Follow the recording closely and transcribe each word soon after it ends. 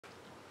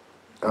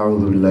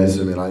أعوذ بالله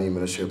السميع العليم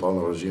من الشيطان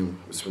الرجيم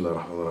بسم الله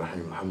الرحمن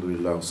الرحيم الحمد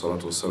لله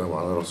والصلاة والسلام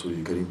على رسوله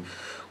الكريم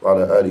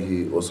وعلى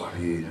آله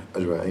وصحبه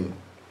أجمعين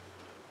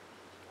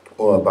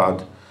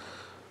وبعد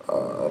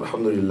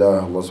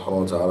Alhamdulillah, Allah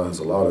subhanahu wa ta'ala has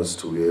allowed us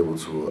to be able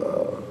to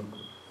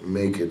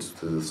make it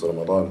to this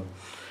Ramadan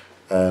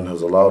and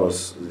has allowed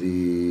us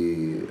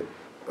the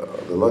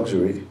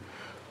luxury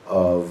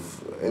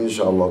of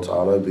inshallah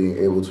ta'ala being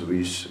able to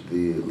reach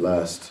the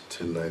last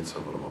 10 nights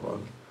of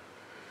Ramadan.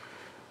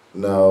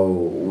 Now,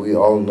 we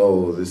all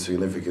know the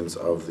significance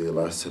of the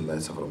last 10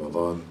 nights of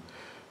Ramadan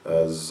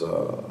as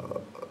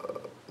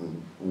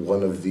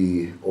one of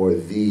the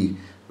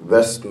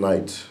best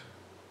night,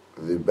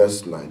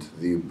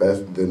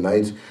 the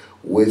night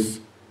with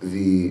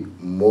the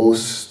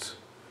most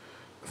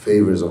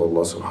favors of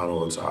Allah subhanahu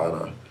wa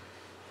ta'ala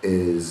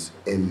is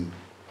in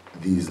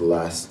these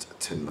last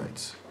 10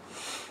 nights.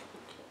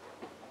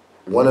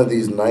 One of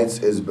these nights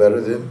is better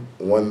than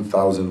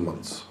 1,000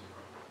 months.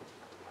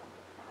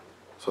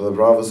 So the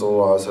Prophet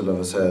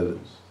ﷺ said,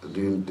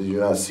 did you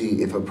not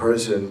see, if a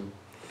person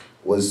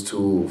was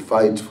to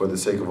fight for the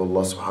sake of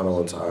Allah subhanahu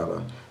wa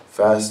ta'ala,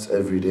 fast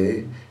every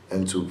day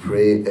and to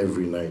pray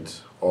every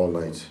night, all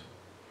night,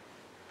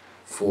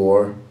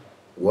 for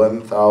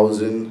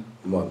 1,000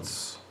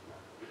 months,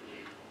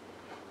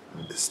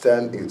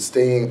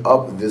 staying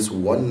up this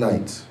one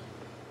night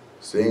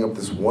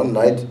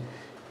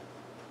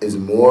is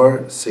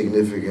more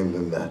significant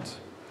than that.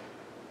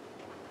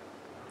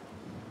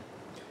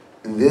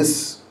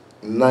 This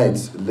night,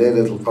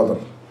 Laylatul Qadr,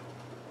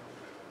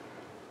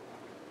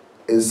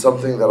 is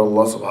something that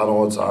Allah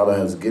subhanahu wa ta'ala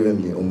has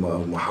given the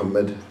Ummah of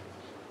Muhammad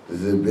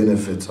the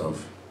benefit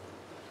of.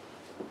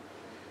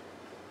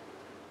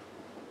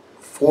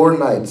 4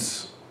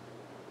 nights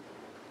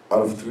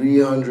out of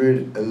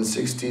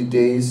 360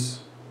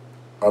 days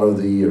out of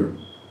the year,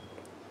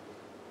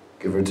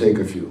 give or take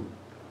a few.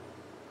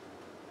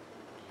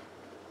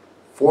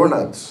 4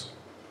 nights.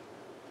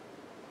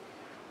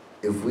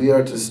 If we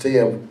are to stay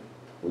up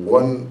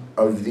one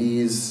of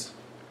these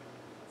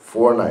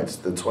 4 nights,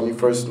 the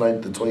 21st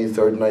night, the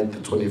 23rd night, the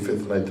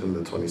 25th night, and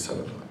the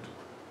 27th night,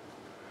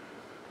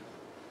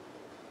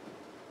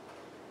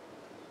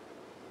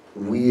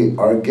 we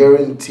are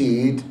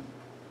guaranteed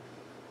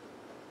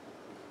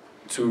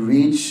to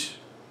reach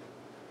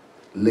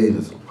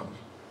Laylatul Qadr.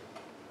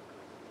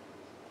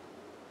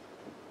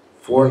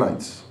 4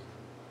 nights.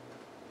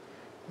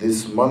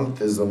 This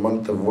month is the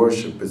month of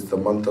worship. It's the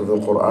month of the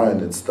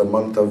Quran. It's the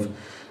month of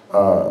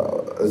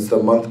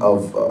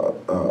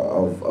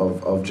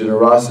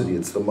generosity.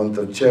 It's the month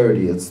of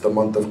charity. It's the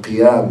month of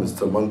qiyam. It's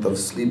the month of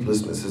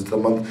sleeplessness. It's the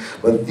month.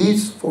 But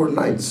these 4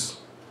 nights,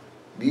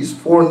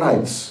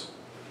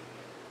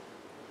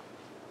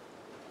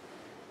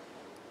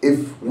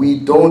 if we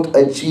don't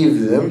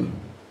achieve them,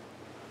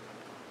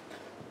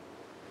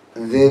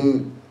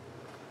 then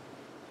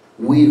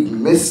we've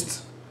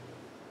missed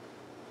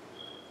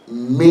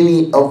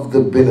many of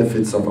the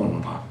benefits of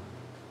Ramadan.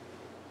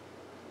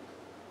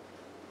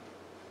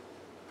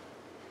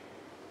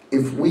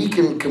 If we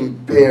can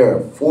compare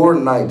 4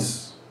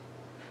 nights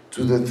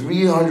to the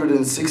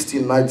 360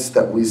 nights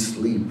that we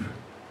sleep,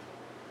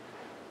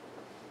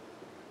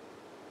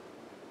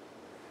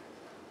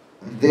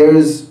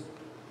 there's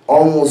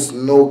almost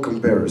no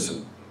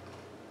comparison.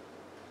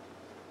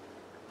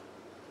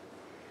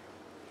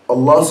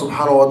 Allah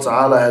subhanahu wa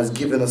ta'ala has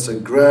given us a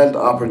grand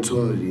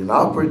opportunity, an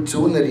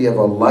opportunity of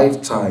a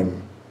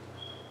lifetime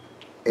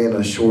in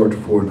a short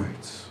 4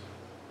 nights.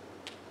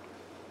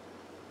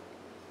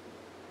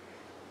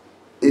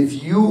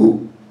 If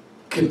you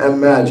can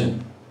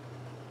imagine,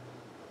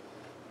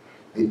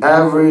 the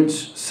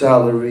average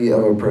salary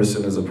of a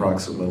person is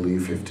approximately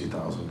 $50,000,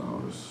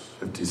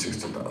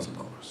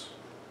 $60,000.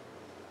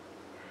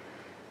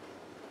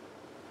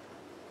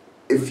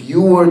 If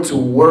you were to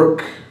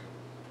work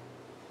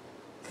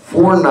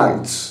 4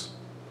 nights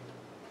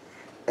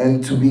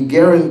and to be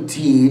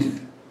guaranteed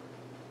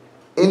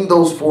in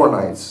those 4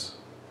 nights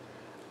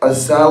a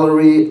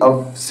salary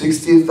of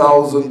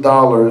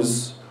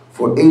 $60,000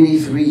 for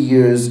 83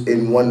 years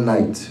in 1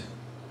 night,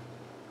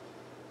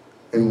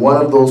 in one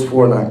of those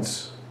 4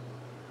 nights,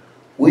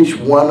 which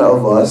one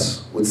of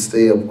us would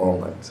stay up all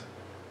night?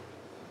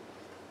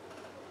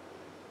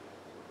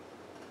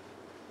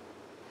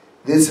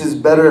 This is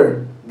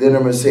better than a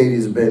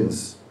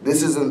Mercedes-Benz.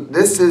 This is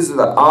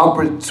the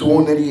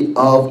opportunity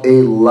of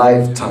a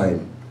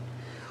lifetime.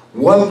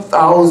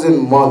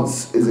 1,000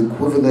 months is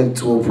equivalent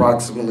to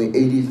approximately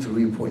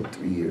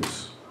 83.3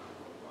 years.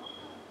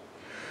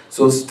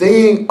 So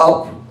staying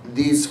up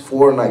these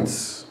 4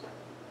 nights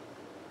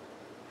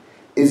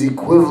is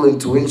equivalent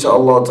to,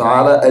 inshallah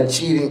ta'ala,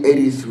 achieving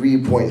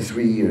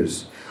 83.3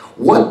 years.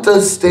 What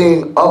does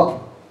staying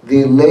up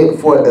during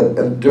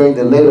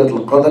the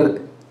Laylatul Qadr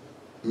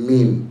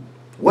mean?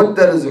 What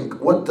does it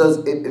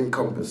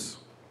encompass?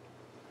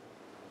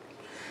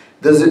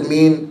 Does it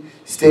mean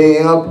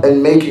staying up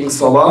and making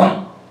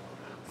salah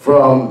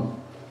from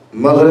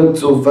Maghrib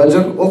to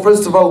Fajr? Well,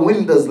 first of all,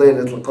 when does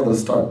Laylatul Qadr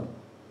start?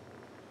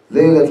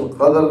 Laylatul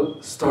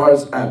Qadr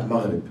starts at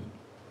Maghrib.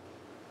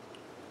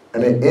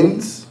 and it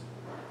ends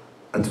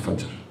at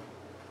Fajr.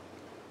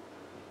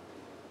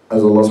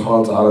 As Allah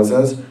subhanahu wa ta'ala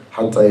says,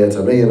 حَتَّى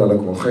يَتَبَيَّنَ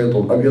لَكُمُ الْخَيْطُ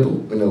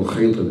الْأَبْيَضُ مِنَ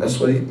الْخَيْطِ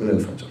الْأَسْوَدِ مِنَ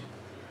الْفَجْرِ.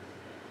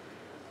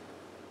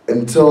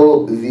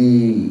 Until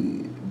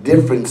the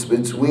difference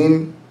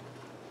between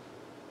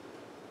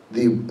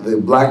the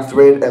black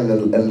thread and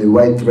the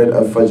white thread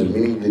of Fajr,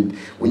 meaning that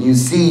when you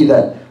see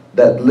that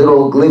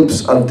little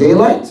glimpse of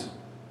daylight,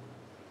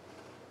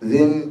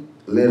 then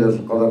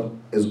Laylatul Qadr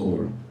is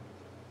over.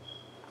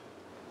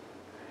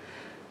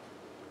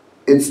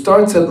 It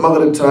starts at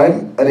Maghrib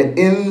time and it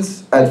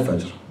ends at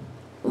Fajr.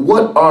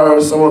 What are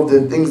some of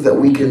the things that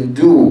we can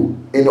do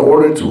in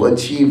order to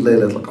achieve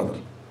Laylatul Qadr?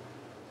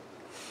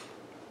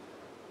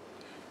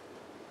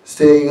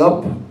 Staying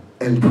up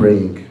and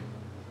praying.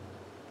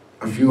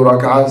 A few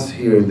rak'ahs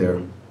here and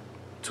there.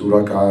 2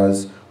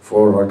 rak'ahs,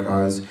 4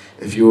 rak'ahs.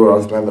 If you were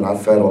Uthman bin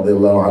Affan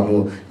radiallahu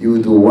anhu, you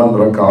would do 1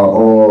 rak'ah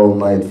all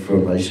night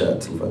from Isha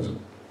till Fajr.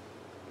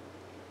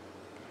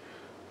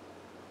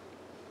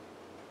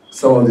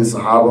 Some of the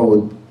Sahaba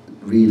would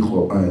read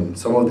Quran.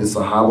 Some of the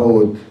Sahaba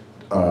would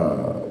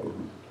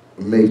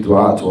make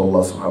dua to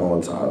Allah subhanahu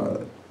wa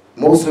ta'ala.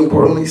 Most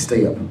importantly,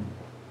 stay up.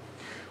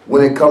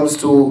 When it comes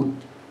to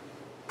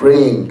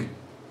praying,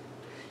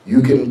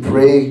 you can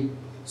pray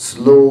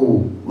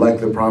slow like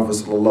the Prophet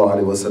sallallahu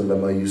alaihi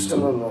wasallam used to,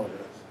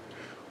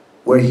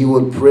 where he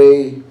would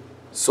pray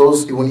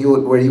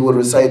where he would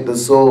recite the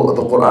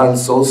Quran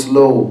so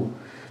slow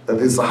that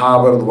the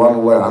Sahaba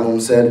radhiyallahu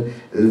anhum said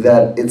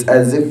that it's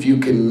as if you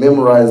can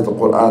memorize the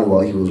Quran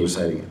while he was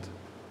reciting it.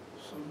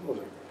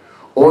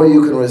 Or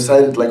you can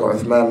recite it like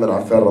Uthman bin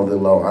Affan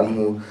radiallahu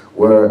anhu,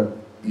 where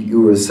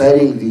you're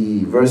reciting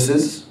the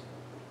verses,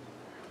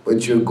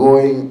 but you're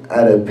going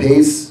at a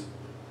pace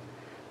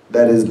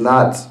that is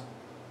not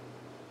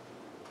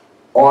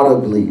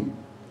audibly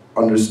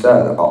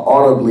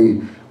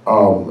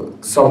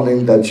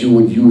something that you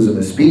would use in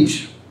a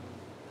speech,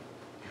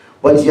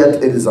 but yet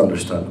it is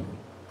understandable.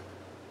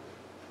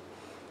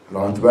 And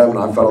Uthman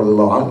bin Affan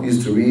radiallahu anhu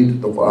used to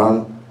read the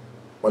Quran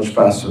much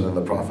faster than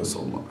the Prophet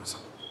sallallahu alaihi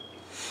wasallam.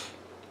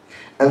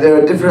 And there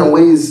are different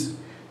ways,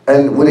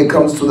 and when it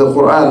comes to the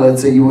Quran,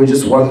 let's say you were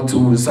just wanting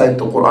to recite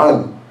the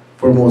Quran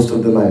for most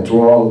of the night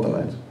or all of the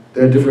night.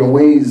 There are different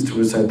ways to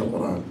recite the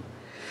Quran.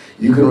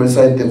 You can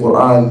recite the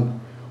Quran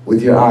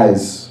with your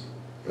eyes.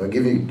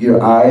 Give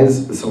your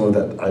eyes some of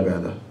that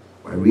ibadah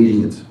by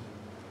reading it.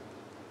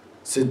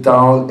 Sit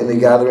down in the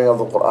gathering of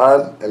the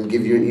Quran and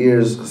give your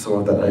ears some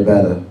of that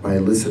ibadah by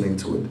listening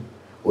to it.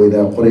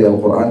 وَإِذَا قُرِئَ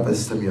الْقُرْآنُ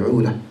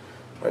فَاسْتَمِعُوا لَهُ.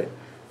 Right?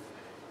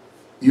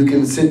 You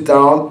can sit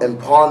down and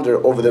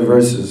ponder over the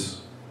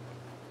verses.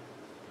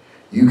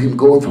 You can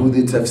go through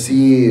the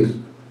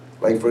tafsir.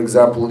 Like for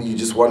example, you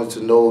just wanted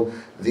to know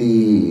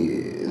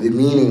the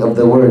meaning of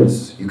the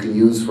words. You can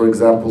use, for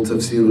example,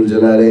 Tafsir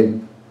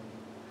al-Jalalain.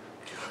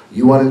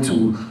 You wanted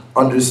to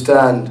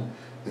understand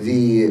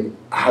the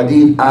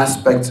hadith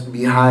aspect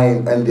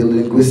behind and the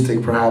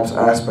linguistic perhaps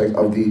aspect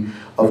of the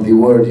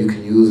word. You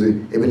can use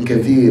Ibn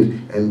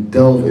Kathir and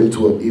delve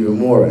into it even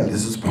more. And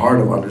this is part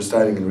of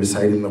understanding and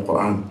reciting the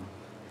Quran.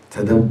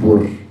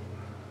 Tadabbur,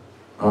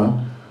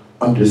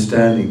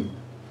 understanding.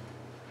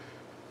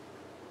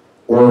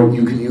 Or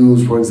you can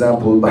use, for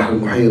example, Bahr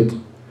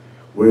al-Muhit,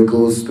 where it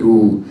goes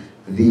through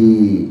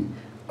the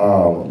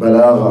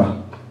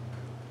balagha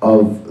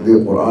of the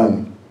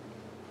Quran,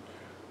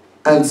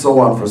 and so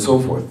on for so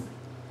forth.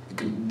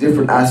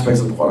 Different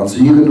aspects of the Quran. So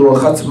you can do a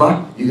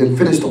khatmah, you can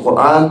finish the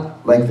Quran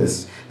like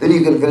this. Then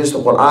you can finish the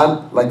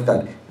Quran like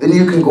that. Then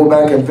you can go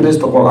back and finish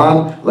the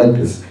Quran like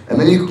this. And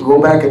then you can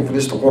go back and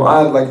finish the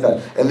Quran like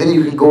that. And then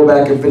you can go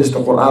back and finish the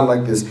Quran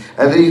like this.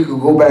 And then you can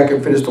go back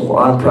and finish the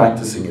Quran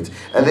practicing it.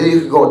 And then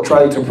you can go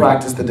try to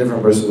practice the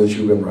different verses that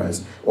you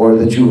memorized or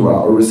that you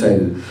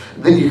recited.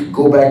 Then you can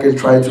go back and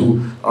try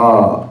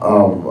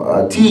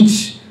to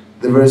teach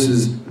the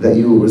verses that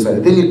you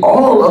recited. Then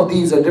all of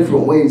these are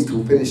different ways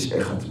to finish a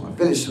khatmah,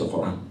 finish the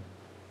Quran.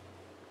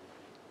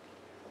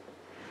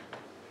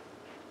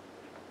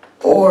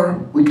 Or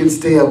we can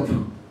stay up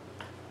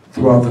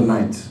throughout the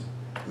night,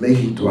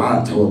 making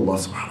dua to Allah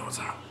subhanahu wa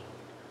ta'ala.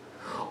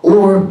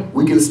 Or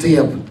we can stay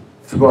up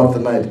throughout the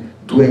night,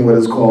 doing what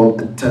is called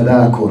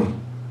tadakur,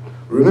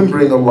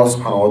 remembering Allah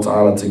subhanahu wa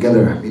ta'ala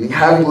together, meaning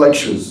having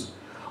lectures,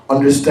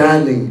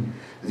 understanding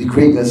the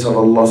greatness of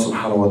Allah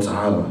subhanahu wa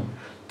ta'ala,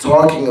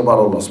 talking about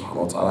Allah subhanahu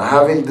wa ta'ala,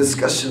 having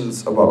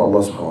discussions about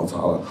Allah subhanahu wa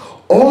ta'ala.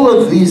 All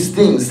of these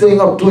things,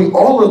 staying up, doing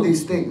all of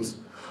these things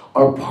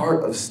are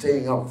part of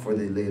staying up for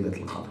the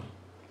Laylatul Qadr.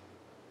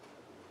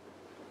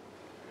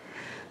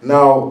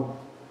 Now,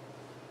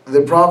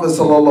 the Prophet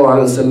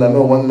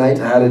ﷺ one night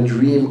had a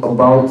dream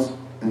about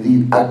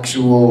the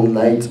actual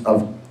night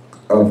of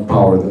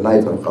power, the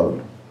night of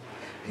Qadr.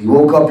 He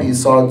woke up, he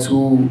saw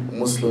 2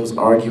 Muslims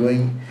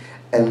arguing,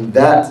 and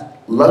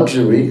that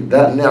luxury,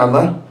 that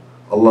ni'mah,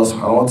 Allah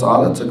subhanahu wa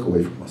ta'ala took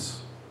away from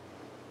us.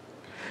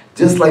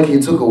 Just like He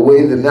took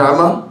away the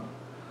ni'mah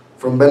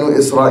from Banu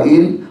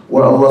Israel,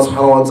 where Allah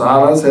subhanahu wa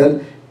ta'ala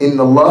said, إِنَّ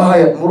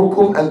اللَّهَ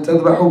يَأْمُرُكُمْ أَن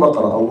تَذْبَحُوا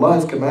بَقَرَةً. Allah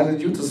has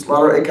commanded you to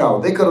slaughter a cow.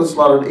 They could have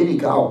slaughtered any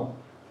cow.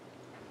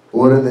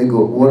 What do they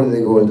go? What do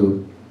they go and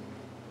do?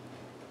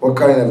 What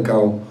kind of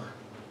cow?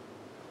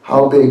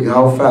 How big?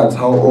 How fat?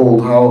 How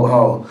old?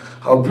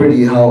 How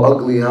pretty? How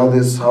ugly? How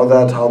this? How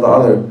that? How the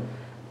other?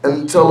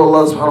 Until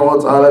Allah subhanahu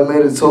wa ta'ala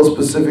made it so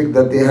specific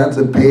that they had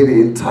to pay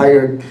the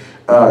entire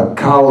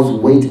cow's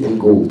weight in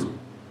gold.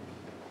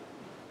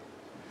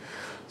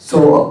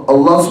 So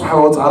Allah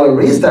subhanahu wa ta'ala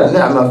raised that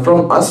ni'mah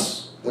from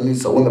us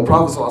when the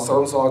Prophet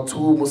saw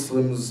two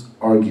Muslims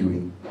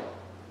arguing.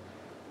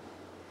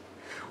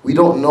 We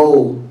don't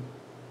know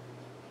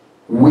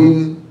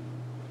when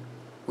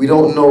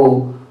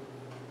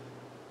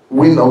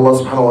Allah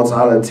subhanahu wa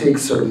ta'ala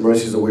takes certain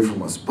mercies away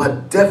from us.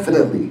 But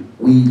definitely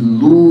we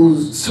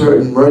lose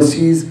certain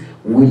mercies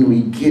when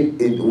we get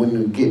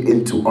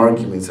into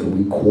arguments and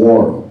we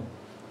quarrel.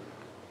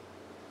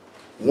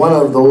 One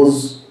of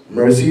those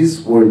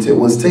mercies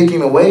was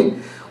taken away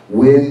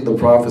when the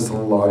Prophet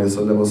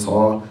ﷺ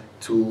saw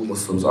two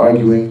Muslims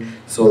arguing.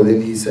 So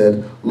then he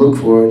said, look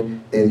for it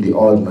in the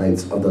odd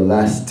nights of the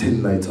last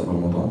 10 nights of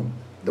Ramadan.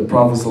 The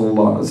Prophet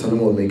ﷺ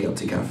will make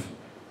i'tikaf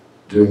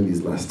during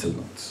these last 10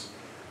 nights.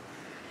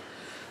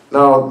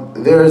 Now,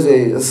 there is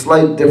a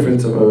slight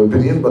difference of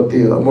opinion, but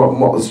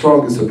the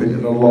strongest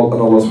opinion, Allah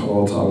subhanahu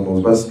wa ta'ala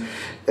knows best,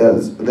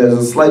 there's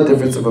a slight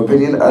difference of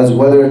opinion as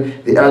whether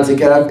the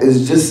i'tikaf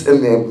is just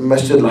in the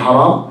Masjid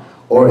al-Haram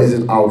or is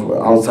it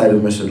outside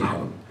of Masjid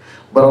al-Haram.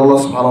 But Allah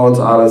subhanahu wa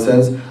ta'ala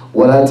says,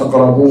 وَلَا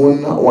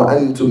تَقْرَبُوهُنَّ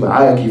وَأَنْتُمْ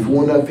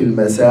عَاكِفُونَ فِي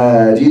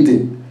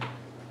الْمَسَاجِدِ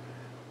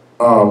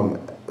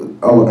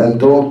and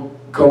don't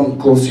come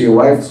close to your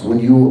wives when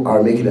you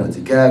are making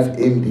i'tikaf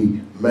in the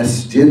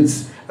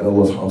masjids. And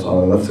Allah subhanahu wa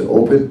ta'ala left it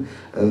open.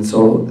 And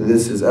so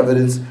this is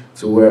evidence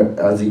to where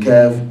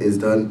i'tikaf is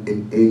done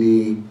in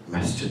any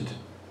masjid,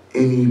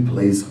 any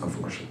place of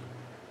worship.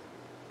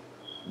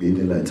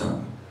 Bi-idhnillah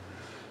ta'ala.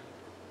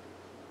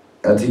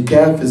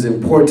 I'tikaf is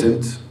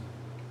important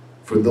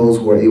for those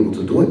who are able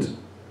to do it,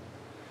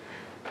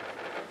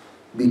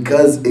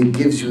 because it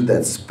gives you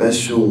that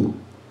special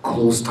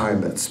close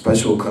time, that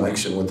special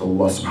connection with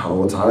Allah subhanahu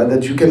wa ta'ala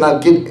that you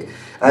cannot get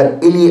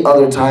at any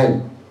other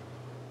time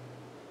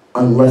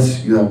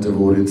unless you have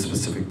devoted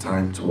specific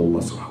time to Allah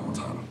subhanahu wa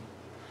ta'ala.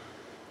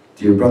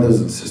 Dear brothers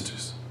and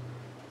sisters,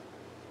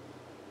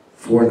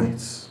 4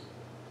 nights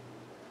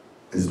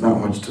is not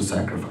much to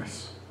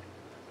sacrifice.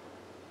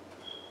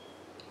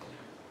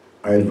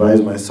 I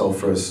advise myself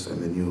first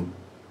and then you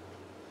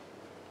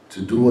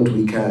to do what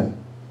we can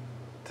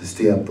to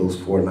stay up those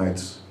 4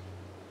 nights,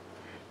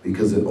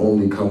 because it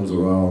only comes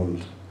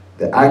around,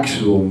 the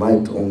actual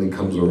night only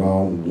comes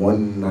around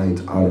 1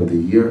 night out of the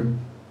year.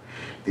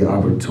 The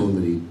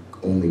opportunity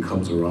only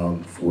comes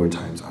around 4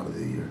 times out of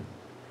the year.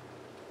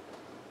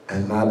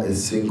 And not a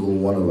single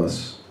one of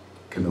us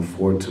can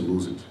afford to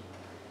lose it.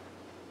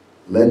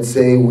 Let's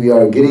say we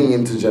are getting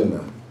into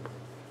Jannah,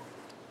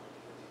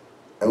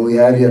 and we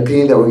have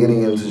yaqeen that we're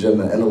getting into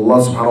Jannah, and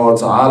Allah subhanahu wa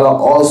ta'ala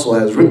also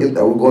has written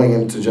that we're going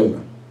into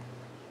Jannah.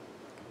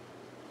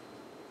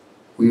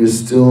 We are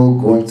still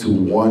going to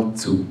want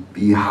to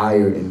be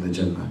higher in the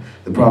Jannah.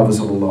 The Prophet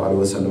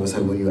ﷺ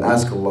said, when you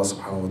ask Allah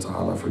subhanahu wa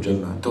ta'ala for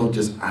Jannah, don't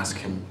just ask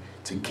Him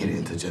to get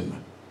into Jannah.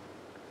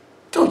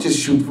 Don't just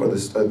shoot for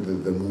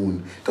the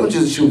moon. Don't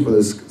just shoot for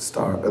the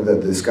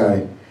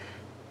sky.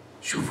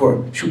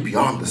 Shoot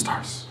beyond the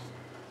stars,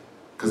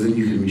 because then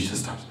you can reach the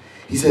stars.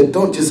 He said,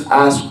 don't just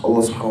ask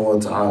Allah subhanahu wa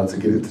ta'ala to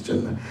get into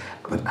Jannah,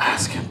 but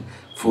ask Him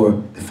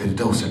for the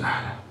Firdaus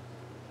al-A'la.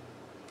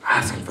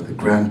 Ask Him for the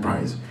grand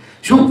prize.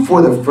 Shoot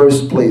for the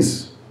first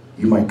place,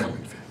 you might come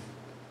in 5th.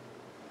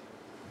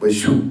 But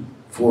shoot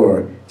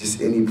for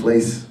just any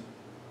place,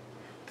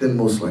 then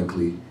most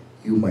likely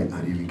you might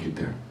not even get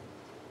there.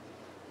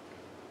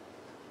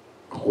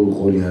 أقول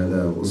قولي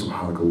هذا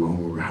وسبحانك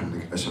اللهم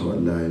وبحمدك أشهد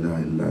أن لا إله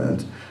إلا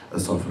أنت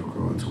أستغفرك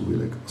وأتوب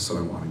إليك.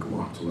 السلام عليكم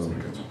ورحمة الله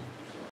وبركاته.